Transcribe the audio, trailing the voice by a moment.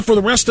For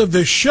the rest of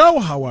this show,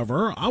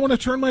 however, I want to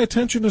turn my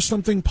attention to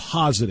something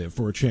positive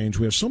for a change.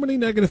 We have so many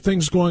negative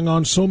things going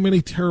on, so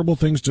many terrible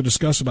things to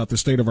discuss about the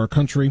state of our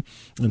country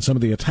and some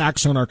of the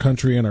attacks on our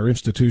country and our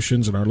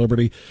institutions and our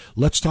liberty.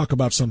 Let's talk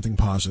about something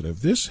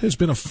positive. This has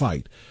been a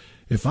fight,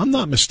 if I'm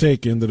not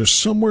mistaken, that is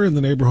somewhere in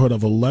the neighborhood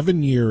of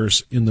 11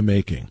 years in the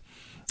making.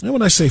 And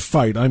when I say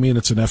fight, I mean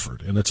it's an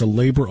effort, and it's a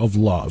labor of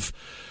love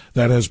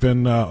that has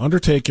been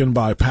undertaken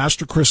by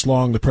Pastor Chris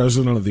Long, the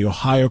president of the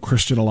Ohio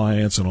Christian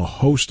Alliance, and a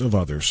host of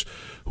others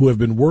who have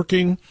been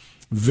working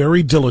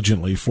very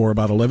diligently for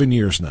about 11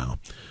 years now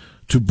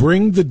to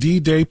bring the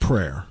D-Day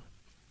prayer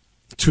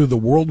to the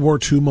World War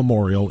II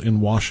Memorial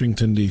in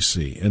Washington,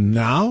 D.C. And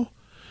now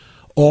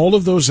all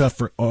of those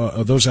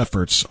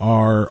efforts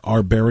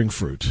are bearing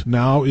fruit.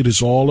 Now it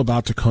is all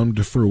about to come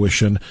to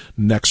fruition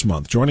next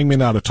month. Joining me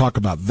now to talk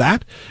about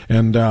that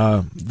and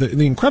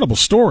the incredible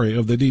story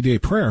of the D-Day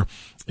prayer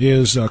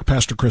is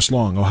Pastor Chris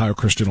Long, Ohio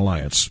Christian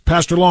Alliance.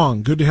 Pastor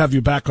Long, good to have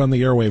you back on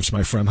the airwaves,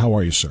 my friend. How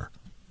are you, sir?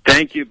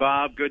 Thank you,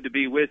 Bob. Good to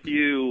be with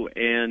you.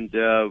 And,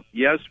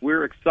 yes,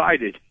 we're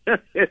excited.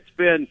 It's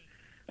been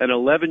an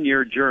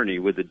 11-year journey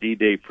with the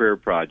D-Day Prayer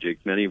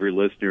Project. Many of your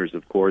listeners,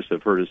 of course,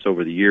 have heard us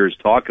over the years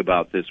talk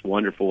about this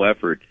wonderful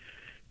effort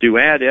to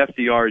add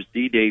FDR's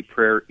D-Day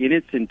prayer in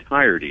its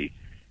entirety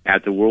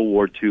at the World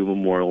War II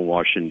Memorial in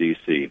Washington,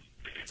 D.C.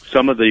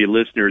 Some of the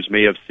listeners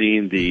may have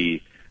seen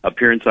the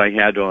appearance I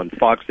had on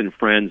Fox and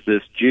Friends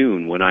this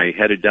June when I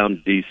headed down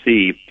to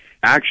D.C.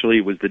 Actually,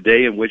 it was the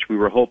day in which we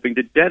were hoping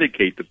to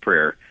dedicate the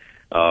prayer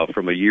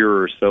from a year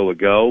or so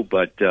ago,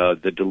 but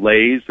the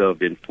delays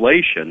of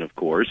inflation, of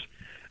course,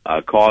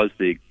 caused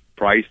the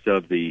price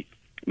of the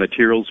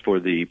materials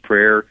for the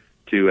prayer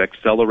to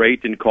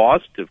accelerate in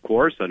cost, of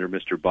course, under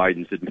Mr.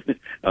 Biden's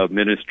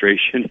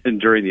administration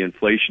and during the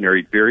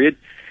inflationary period.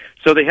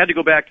 So they had to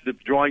go back to the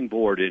drawing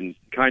board and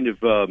kind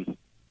of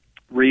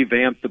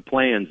revamp the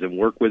plans and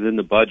work within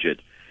the budget.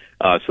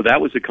 So that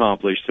was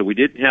accomplished. So we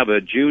didn't have a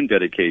June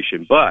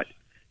dedication, but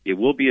it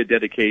will be a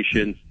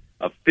dedication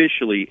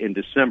officially in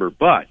December.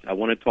 But I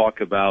want to talk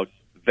about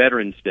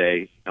Veterans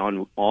Day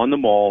on the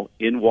Mall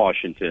in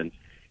Washington.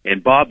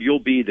 And, Bob,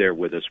 you'll be there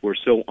with us. We're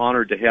so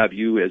honored to have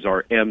you as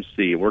our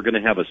MC. We're going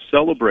to have a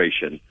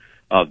celebration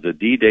of the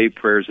D-Day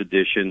Prayers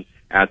edition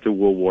at the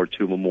World War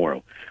II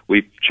Memorial.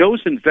 We've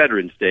chosen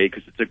Veterans Day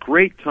because it's a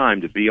great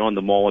time to be on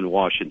the Mall in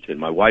Washington.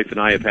 My wife and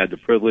I have had the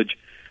privilege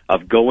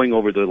of going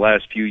over the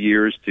last few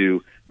years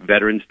to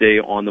Veterans Day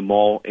on the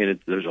Mall, and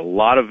there's a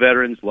lot of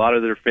veterans, a lot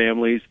of their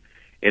families,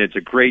 and it's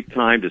a great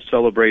time to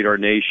celebrate our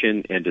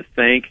nation and to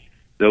thank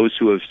those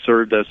who have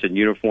served us in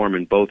uniform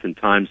in both in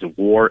times of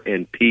war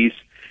and peace,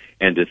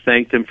 and to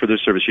thank them for their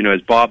service. You know,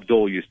 as Bob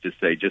Dole used to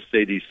say, just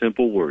say these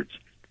simple words: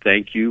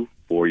 thank you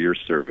for your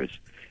service.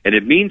 And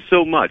it means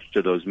so much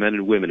to those men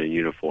and women in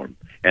uniform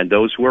and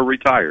those who are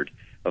retired,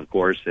 of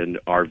course, and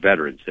are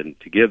veterans. And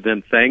to give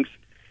them thanks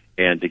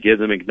and to give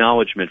them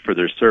acknowledgement for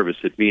their service,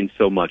 it means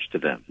so much to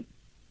them.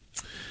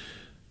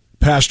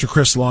 Pastor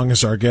Chris Long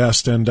is our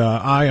guest, and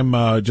I am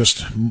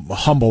just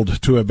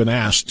humbled to have been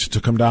asked to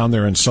come down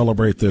there and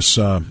celebrate this,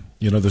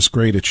 this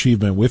great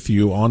achievement with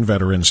you on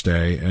Veterans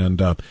Day.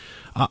 And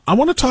I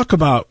want to talk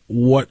about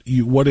what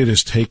it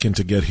has taken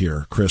to get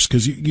here, Chris,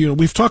 because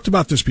we've talked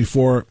about this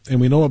before, and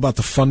we know about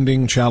the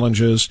funding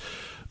challenges,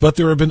 but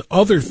there have been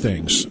other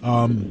things.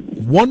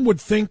 One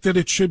would think that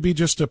it should be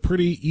just a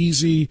pretty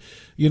easy,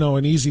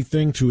 an easy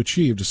thing to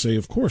achieve, to say,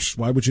 of course,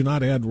 why would you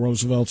not add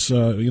Roosevelt's,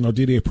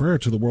 D-Day prayer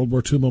to the World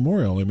War II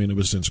Memorial? I mean, it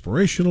was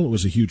inspirational. It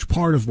was a huge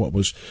part of what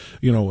was,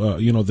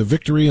 the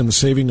victory and the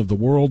saving of the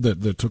world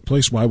that took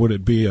place. Why would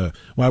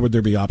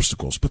there be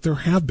obstacles? But there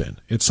have been.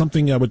 It's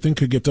something I would think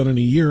could get done in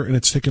a year, and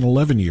it's taken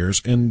 11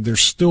 years, and there's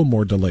still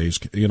more delays,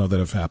 that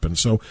have happened.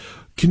 So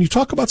can you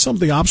talk about some of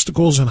the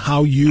obstacles and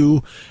how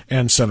you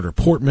and Senator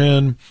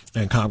Portman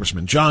and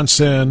Congressman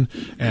Johnson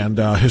and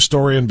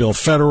historian Bill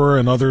Federer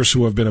and others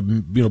who have been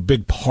a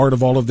big part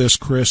of all of this,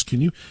 Chris, can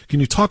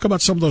you talk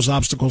about some of those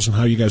obstacles and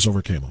how you guys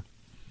overcame them?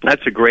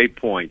 That's a great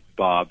point,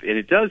 Bob. And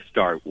it does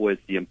start with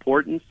the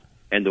importance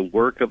and the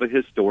work of a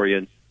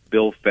historian,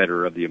 Bill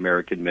Federer of the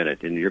American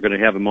Minute. And you're going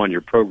to have him on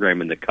your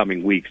program in the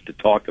coming weeks to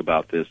talk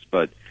about this.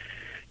 But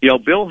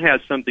Bill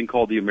has something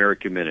called the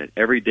American Minute.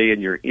 Every day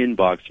in your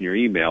inbox, in your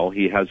email,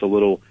 he has a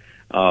little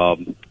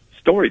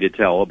story to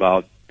tell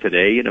about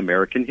today in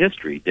American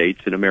history,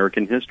 dates in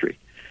American history.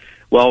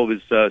 Well,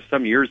 it was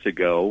some years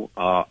ago,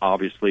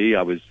 obviously,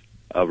 I was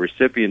a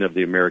recipient of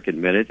the American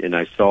Minute, and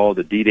I saw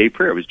the D-Day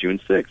prayer. It was June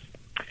 6th.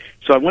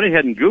 So I went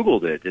ahead and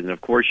Googled it, and,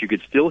 of course, you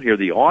could still hear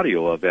the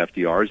audio of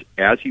FDR's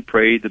as he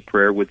prayed the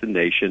prayer with the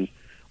nation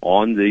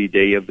on the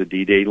day of the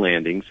D-Day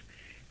landings,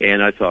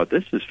 and I thought,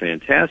 this is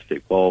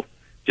fantastic. Well,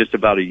 just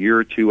about a year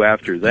or two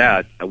after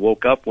that, I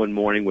woke up one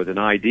morning with an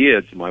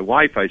idea to my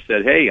wife. I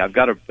said, hey, I've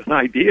got an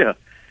idea.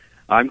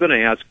 I'm going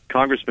to ask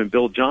Congressman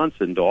Bill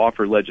Johnson to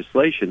offer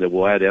legislation that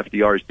will add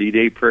FDR's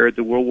D-Day prayer at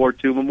the World War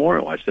II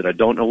Memorial. I said, I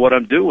don't know what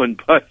I'm doing,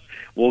 but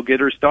we'll get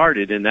her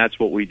started, and that's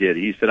what we did.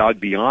 He said I'd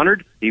be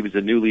honored. He was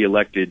a newly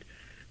elected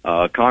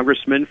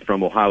congressman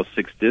from Ohio's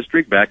 6th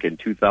District back in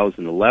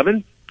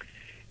 2011,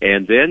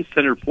 And then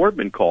Senator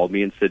Portman called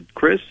me and said,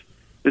 Chris,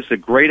 this is a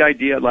great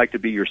idea. I'd like to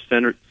be your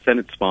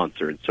Senate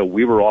sponsor. And so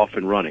we were off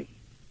and running.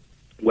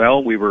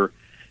 Well, we were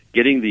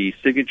getting the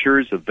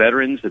signatures of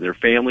veterans and their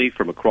family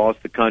from across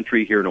the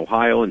country here in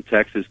Ohio and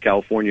Texas,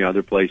 California,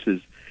 other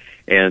places,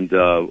 and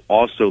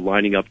also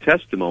lining up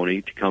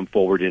testimony to come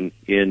forward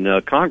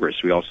in Congress.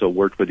 We also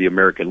worked with the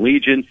American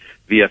Legion,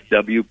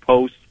 VFW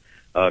Post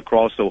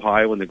across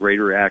Ohio and the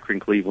greater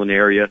Akron-Cleveland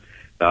area,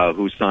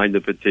 who signed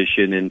the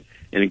petition and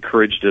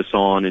encouraged us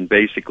on. And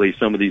basically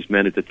some of these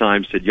men at the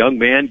time said, young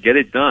man, get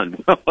it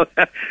done. Well,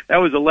 that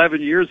was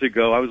 11 years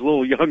ago. I was a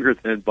little younger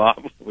then,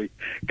 Bob. We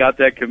got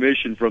that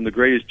commission from the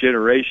greatest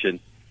generation.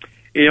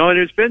 You know, and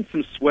there's been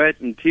some sweat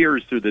and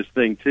tears through this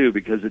thing, too,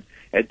 because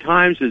at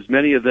times, as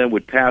many of them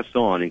would pass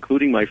on,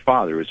 including my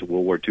father, who's a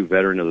World War II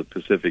veteran of the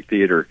Pacific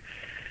Theater,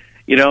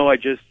 you know, I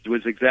just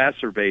was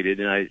exacerbated,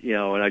 and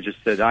I just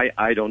said,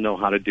 I don't know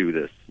how to do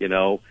this, you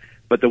know.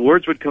 But the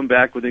words would come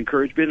back with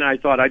encouragement, and I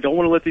thought, I don't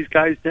want to let these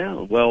guys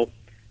down. Well,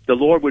 the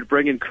Lord would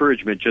bring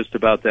encouragement just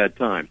about that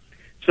time.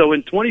 So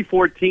in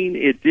 2014,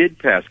 it did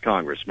pass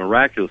Congress,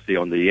 miraculously,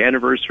 on the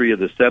anniversary of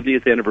the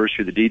 70th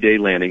anniversary of the D-Day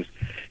landings.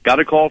 Got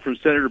a call from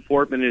Senator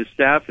Portman and his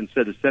staff and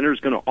said the senator is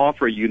going to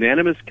offer a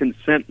unanimous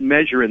consent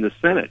measure in the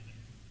Senate.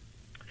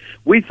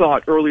 We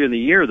thought early in the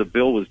year the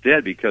bill was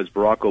dead because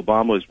Barack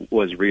Obama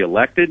was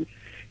reelected,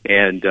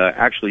 and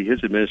actually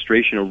his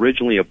administration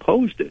originally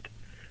opposed it.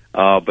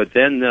 But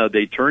then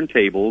they turned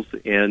tables,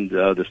 and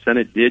the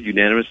Senate did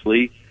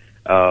unanimously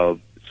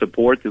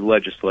support the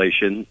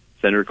legislation.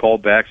 Senator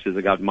called back, says,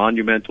 I got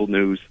momentous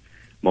news.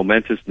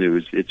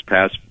 It's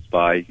passed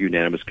by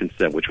unanimous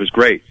consent, which was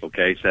great,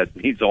 okay? So that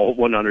means all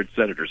 100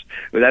 senators.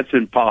 But that's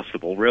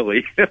impossible,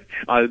 really,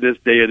 on this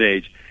day and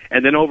age.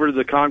 And then over to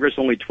the Congress,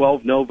 only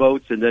 12 no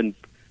votes, and then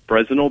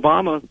President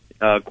Obama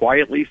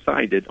quietly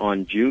signed it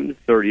on June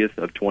 30th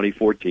of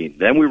 2014.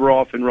 Then we were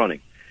off and running.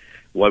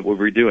 What were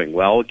we doing?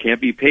 Well, it can't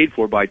be paid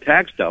for by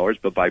tax dollars,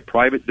 but by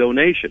private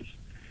donations.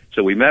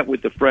 So we met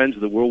with the Friends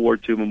of the World War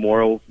II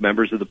Memorial,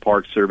 members of the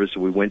Park Service,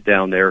 and we went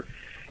down there,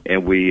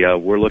 and we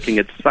were looking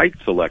at site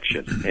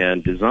selection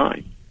and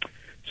design.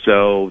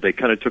 So they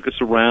kind of took us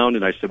around,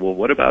 and I said, well,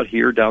 what about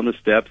here down the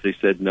steps? They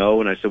said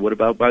no. And I said, what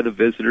about by the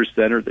visitor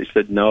center? They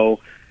said no.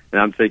 And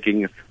I'm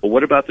thinking, well,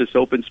 what about this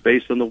open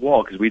space on the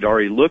wall? Because we'd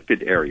already looked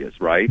at areas,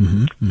 right?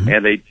 Mm-hmm, mm-hmm.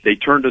 And they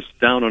turned us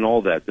down on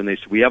all that. Then they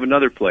said, we have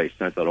another place.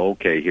 And I thought,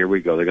 okay, here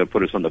we go. They're going to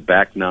put us on the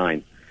back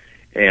nine.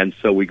 And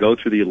so we go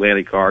through the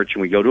Atlantic Arch,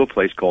 and we go to a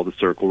place called the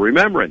Circle of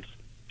Remembrance.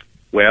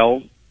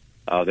 Well,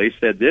 they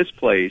said this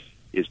place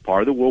is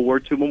part of the World War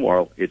II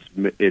Memorial.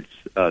 It's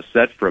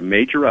set for a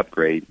major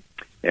upgrade,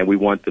 and we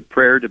want the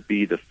prayer to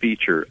be the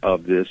feature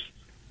of this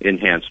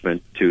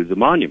enhancement to the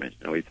monument.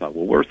 And we thought,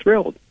 well, we're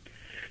thrilled.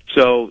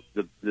 So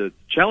the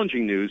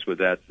challenging news with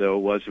that, though,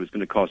 was it was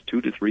going to cost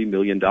 $2 to $3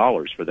 million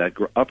for that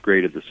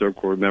upgrade of the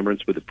Circle of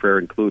Remembrance with the prayer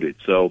included.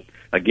 So,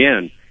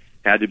 again,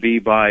 had to be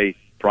by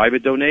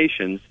private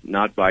donations,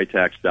 not by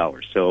tax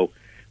dollars. So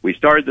we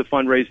started the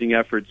fundraising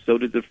efforts. So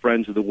did the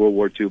Friends of the World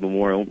War II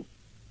Memorial.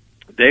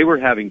 They were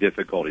having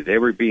difficulty. They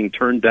were being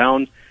turned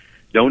down.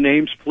 No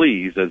names,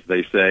 please, as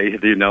they say.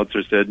 The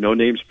announcer said, no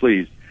names,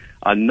 please.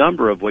 A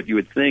number of what you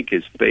would think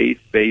is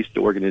faith-based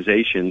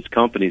organizations,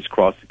 companies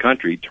across the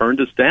country turned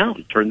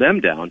them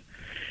down.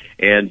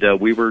 And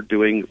we were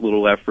doing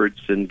little efforts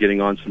and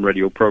getting on some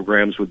radio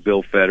programs with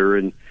Bill Fetter,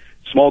 and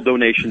small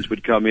donations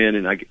would come in.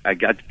 And I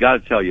got to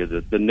tell you,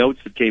 the notes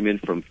that came in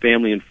from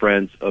family and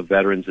friends of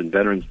veterans and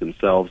veterans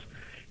themselves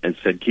and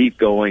said, keep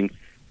going,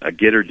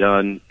 get her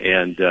done.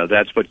 And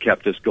that's what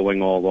kept us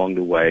going all along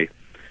the way.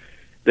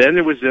 Then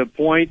there was a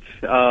point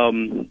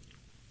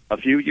a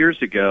few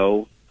years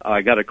ago,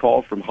 I got a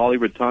call from Holly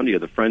Rotundia,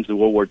 the Friends of the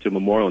World War II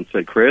Memorial, and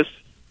said, Chris,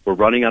 we're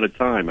running out of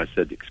time. I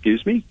said,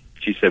 excuse me?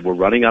 She said, we're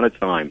running out of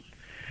time.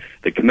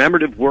 The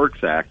Commemorative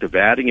Works Act of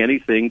adding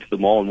anything to the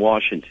mall in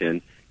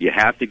Washington, you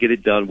have to get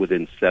it done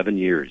within 7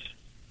 years.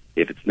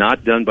 If it's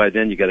not done by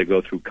then, you got to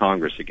go through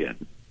Congress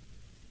again.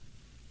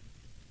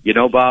 You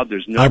know, Bob,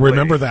 there's no I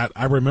remember that.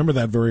 I remember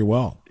that very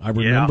well. I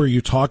remember you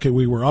talking.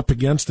 We were up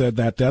against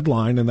that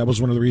deadline, and that was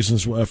one of the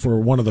reasons for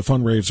one of the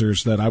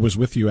fundraisers that I was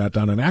with you at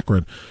down in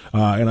Akron.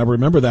 And I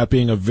remember that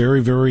being a very,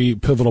 very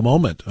pivotal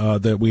moment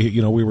that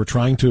we were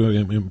trying to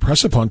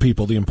impress upon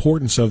people the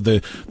importance of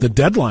the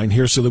deadline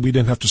here, so that we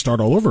didn't have to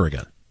start all over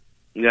again.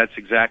 That's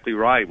exactly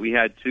right. We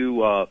had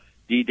two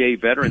D-Day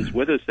veterans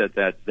with us at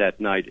that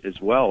night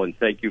as well, and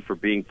thank you for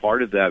being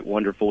part of that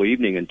wonderful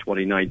evening in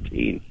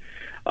 2019.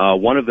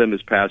 One of them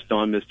has passed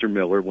on, Mr.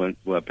 Miller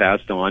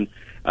passed on.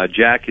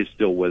 Jack is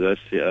still with us.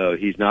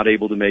 He's not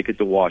able to make it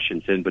to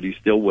Washington, but he's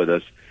still with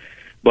us.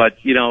 But,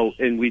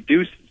 and we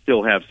do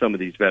still have some of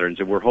these veterans,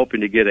 and we're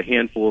hoping to get a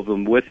handful of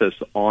them with us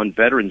on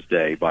Veterans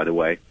Day, by the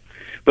way.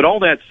 But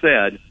all that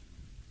said,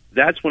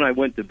 that's when I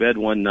went to bed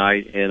one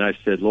night, and I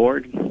said,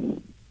 Lord,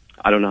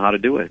 I don't know how to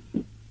do it.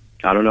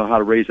 I don't know how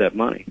to raise that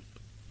money.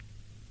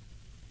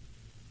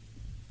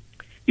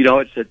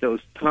 It's at those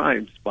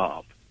times,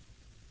 Bob,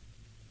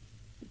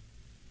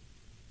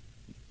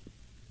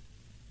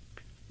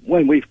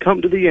 when we've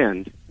come to the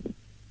end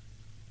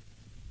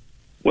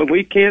when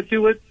we can't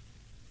do it,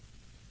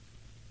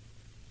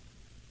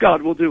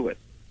 God will do it.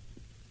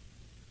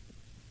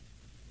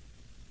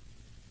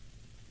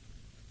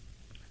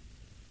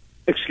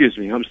 Excuse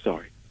me, I'm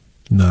sorry.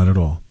 Not at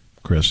all,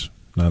 Chris.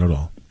 Not at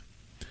all.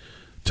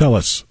 Tell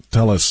us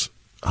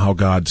how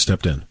God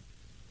stepped in.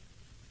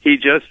 He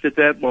just at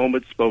that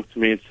moment spoke to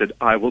me and said,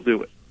 I will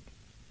do it.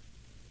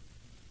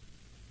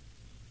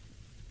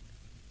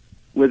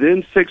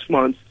 Within 6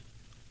 months,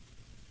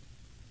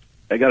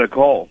 I got a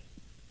call.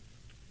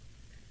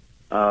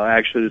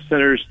 Actually, the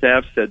senator's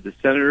staff said, the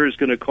senator is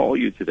going to call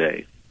you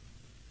today.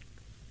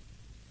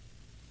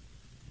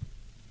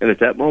 And at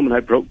that moment,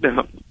 I broke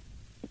down.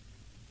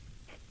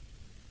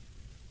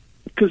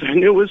 Because I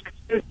knew it was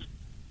good.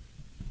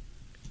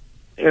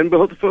 And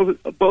both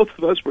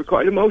of us were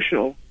quite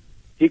emotional.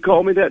 He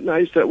called me that night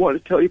and said, I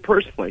want to tell you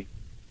personally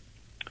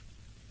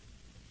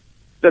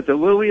that the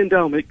Lilly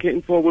Endowment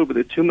came forward with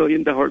a $2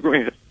 million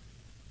grant.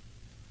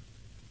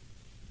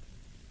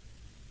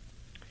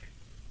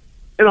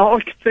 And all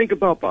I could think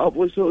about, Bob,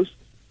 was those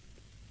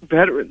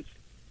veterans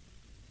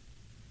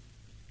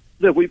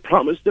that we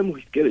promised them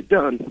we'd get it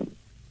done.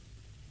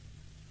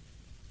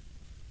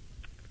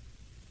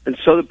 And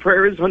so the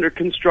prayer is under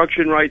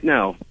construction right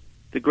now.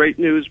 The great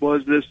news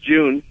was this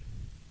June,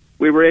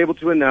 we were able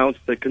to announce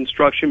that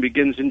construction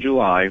begins in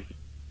July.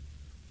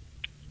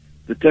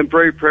 The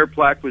temporary prayer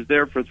plaque was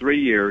there for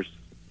 3 years.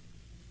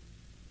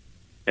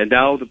 And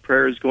now the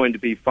prayer is going to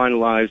be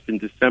finalized in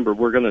December.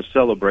 We're going to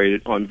celebrate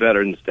it on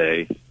Veterans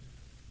Day.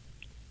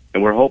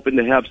 And we're hoping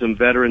to have some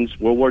veterans,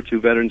 World War II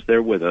veterans,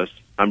 there with us.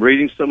 I'm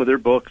reading some of their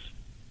books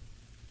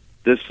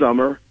this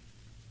summer.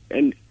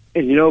 And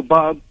you know,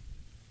 Bob,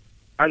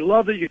 I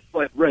love that you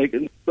let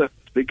Reagan slip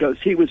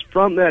because he was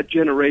from that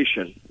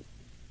generation.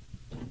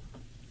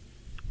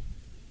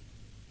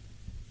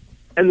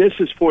 And this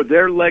is for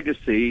their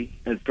legacy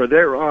and for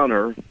their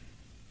honor.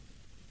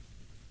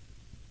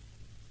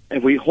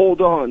 And we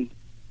hold on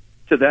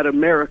to that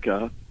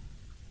America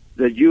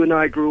that you and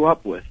I grew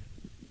up with,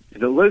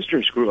 and the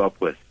listeners grew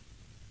up with.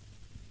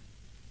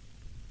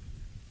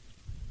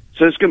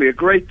 So it's going to be a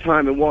great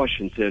time in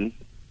Washington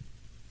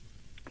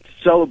to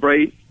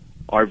celebrate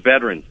our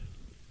veterans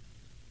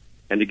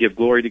and to give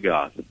glory to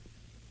God.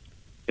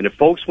 And if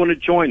folks want to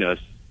join us,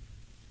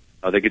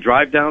 they could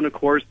drive down, of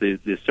course.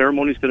 The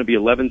ceremony is going to be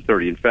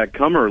 11:30. In fact,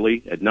 come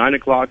early. At 9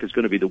 o'clock is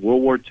going to be the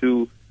World War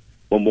II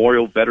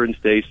Memorial Veterans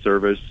Day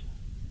service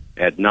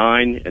at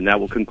 9, and that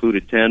will conclude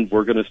at 10.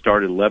 We're going to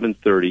start at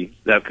 11:30.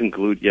 That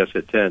conclude, yes,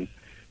 at 10.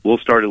 We'll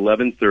start at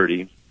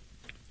 11:30.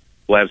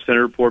 We'll have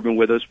Senator Portman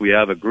with us. We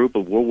have a group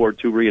of World War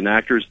II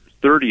reenactors,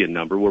 30 in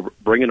number. We're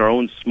bringing our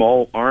own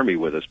small army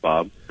with us,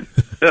 Bob.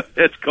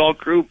 It's called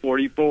Crew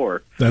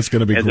 44. That's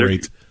going to be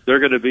great. They're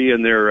going to be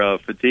in their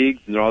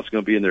fatigues, and they're also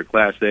going to be in their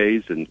Class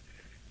A's. And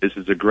this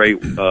is a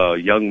great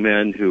young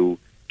men who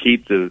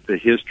keep the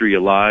history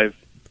alive.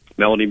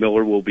 Melanie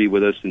Miller will be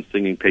with us and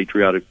singing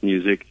patriotic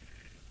music.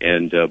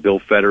 And Bill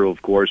Federer,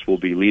 of course, will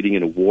be leading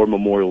in a War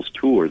Memorials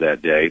tour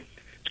that day.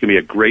 It's going to be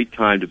a great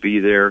time to be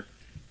there,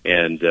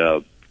 and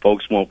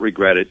folks won't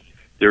regret it.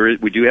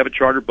 We do have a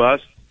charter bus,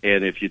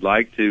 and if you'd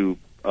like to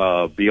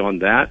be on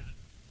that,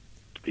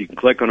 you can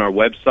click on our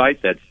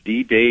website. That's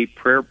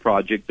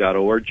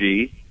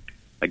ddayprayerproject.org.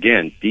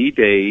 Again,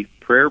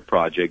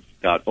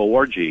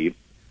 ddayprayerproject.org.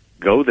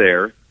 Go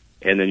there,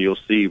 and then you'll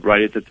see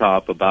right at the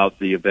top about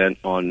the event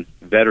on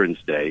Veterans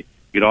Day.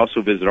 You can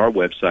also visit our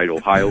website,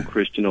 Ohio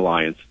Christian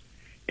Alliance,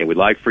 and we'd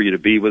like for you to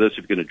be with us. If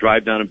you're going to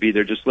drive down and be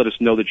there, just let us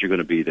know that you're going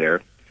to be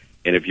there.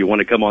 And if you want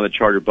to come on the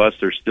charter bus,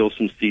 there's still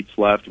some seats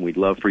left, and we'd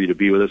love for you to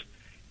be with us.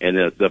 And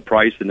the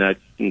price, and that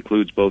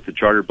includes both the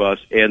charter bus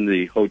and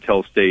the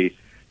hotel stay.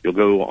 You'll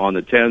go on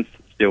the 10th,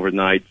 stay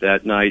overnight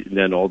that night, and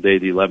then all day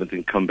the 11th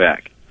and come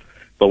back.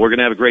 But we're going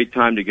to have a great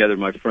time together,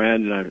 my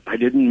friend. And I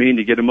didn't mean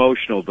to get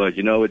emotional, but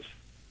you know,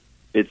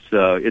 it's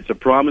a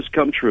promise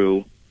come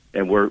true,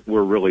 and we're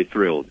really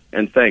thrilled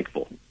and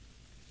thankful.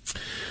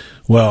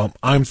 Well,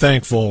 I'm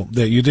thankful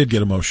that you did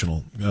get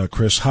emotional,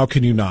 Chris. How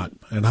can you not?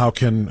 And how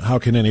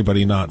can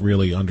anybody not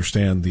really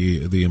understand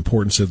the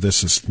importance of this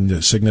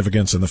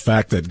significance and the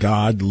fact that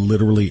God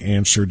literally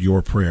answered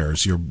your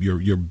prayers?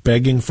 You're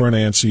begging for an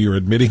answer. You're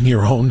admitting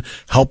your own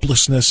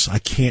helplessness. I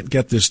can't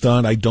get this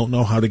done. I don't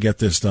know how to get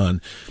this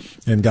done.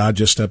 And God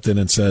just stepped in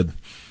and said,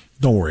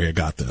 don't worry, I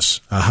got this.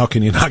 How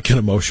can you not get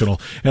emotional?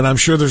 And I'm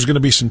sure there's going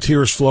to be some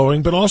tears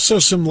flowing, but also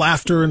some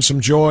laughter and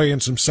some joy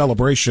and some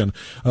celebration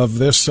of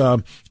this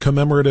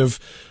commemorative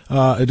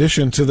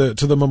addition to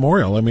the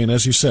memorial. I mean,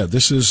 as you said,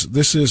 this is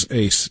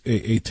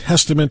a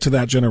testament to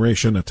that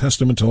generation, a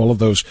testament to all of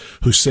those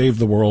who saved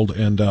the world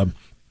and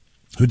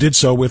who did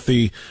so with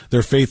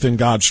their faith in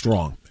God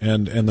strong.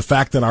 And the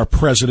fact that our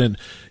president,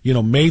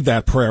 made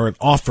that prayer and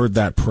offered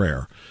that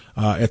prayer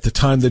at the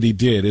time that he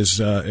did,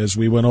 as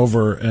we went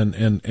over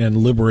and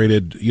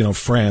liberated,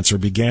 France, or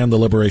began the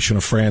liberation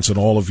of France and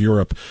all of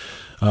Europe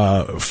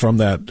from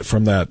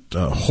that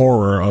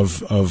horror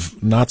of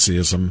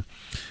Nazism.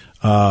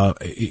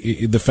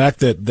 the fact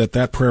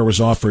that prayer was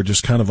offered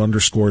just kind of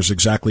underscores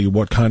exactly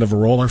what kind of a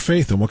role our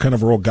faith and what kind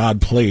of a role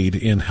God played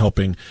in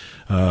helping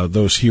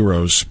those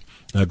heroes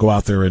go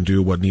out there and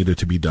do what needed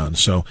to be done.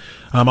 So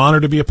I'm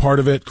honored to be a part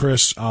of it,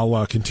 Chris.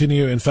 I'll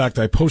continue. In fact,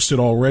 I posted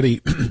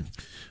already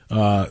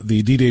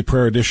the D-Day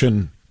Prayer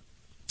Edition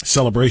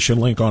celebration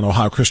link on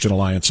Ohio Christian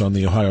Alliance on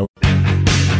the Ohio